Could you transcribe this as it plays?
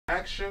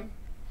action.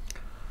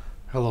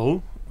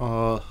 Hello,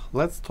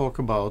 let's talk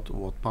about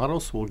what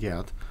models will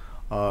get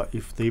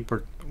if they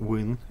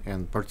win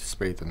and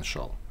participate in the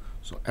show.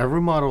 So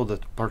every model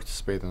that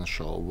participates in the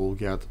show will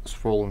get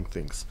following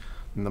things.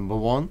 Number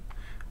one,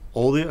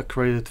 all the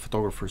accredited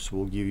photographers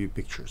will give you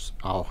pictures.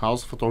 Our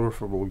house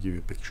photographer will give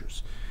you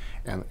pictures,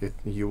 and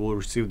you will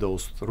receive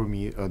those through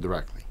me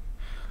directly.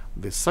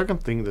 The second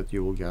thing that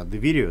you will get the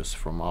videos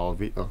from our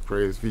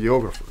accredited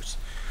videographers.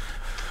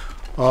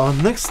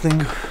 Next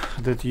thing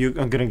that you're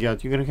gonna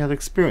get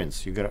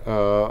experience. You're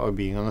gonna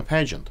being on a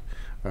pageant,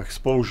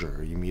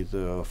 exposure. You meet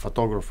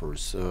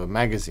photographers,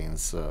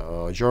 magazines,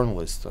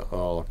 journalists.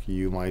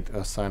 You might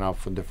sign up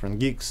for different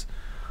gigs.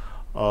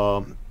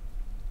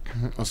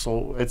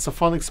 So it's a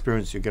fun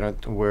experience. You're gonna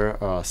wear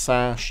a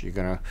sash. You're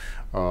gonna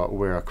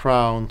wear a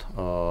crown,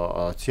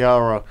 a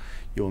tiara.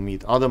 You'll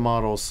meet other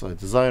models,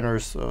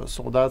 designers.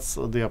 So that's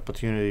the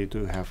opportunity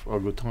to have a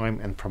good time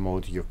and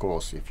promote your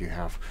cause if you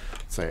have,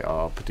 say,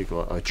 a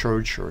particular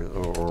church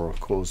or a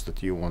cause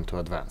that you want to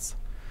advance.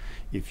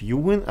 If you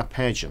win a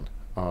pageant,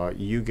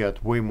 you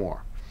get way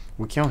more.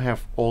 We can't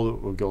have all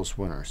girls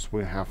winners.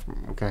 We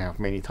can have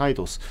many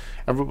titles.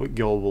 Every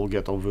girl will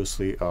get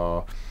obviously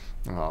a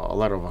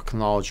letter of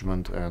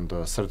acknowledgement and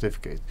a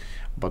certificate,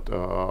 but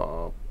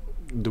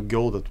the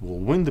girl that will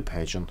win the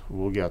pageant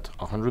will get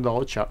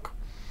 $100 check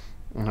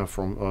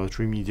from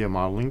Tree Media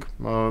Modeling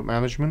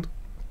Management.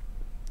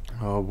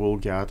 We'll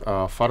get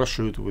a photo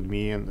shoot with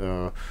me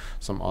and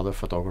some other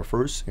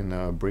photographers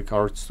in Brick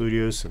Art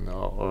Studios and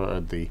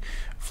at the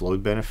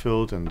Floyd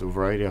Benefield and a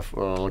variety of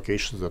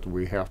locations that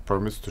we have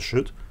permits to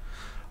shoot.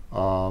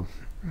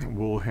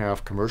 We'll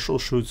have commercial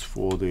shoots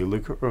for the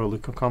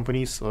liquor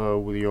companies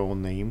with your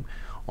own name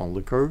on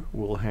liquor.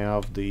 We'll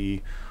have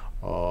the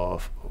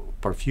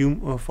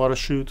perfume photo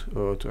shoot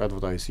to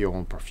advertise your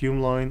own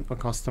perfume line,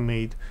 custom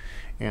made,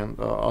 and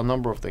a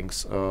number of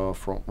things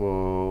from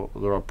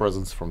there are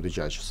presents from the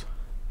judges.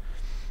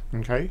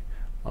 Okay.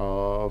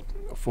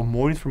 For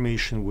more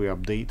information, we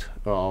update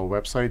our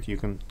website. You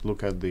can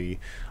look at the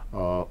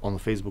on the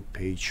Facebook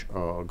page,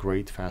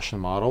 Great Fashion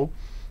Model,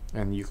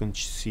 and you can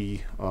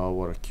see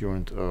what a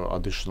current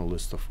additional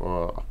list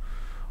of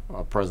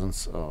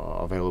presents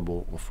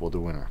available for the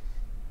winner.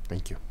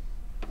 Thank you.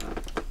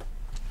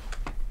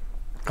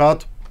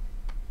 Cut.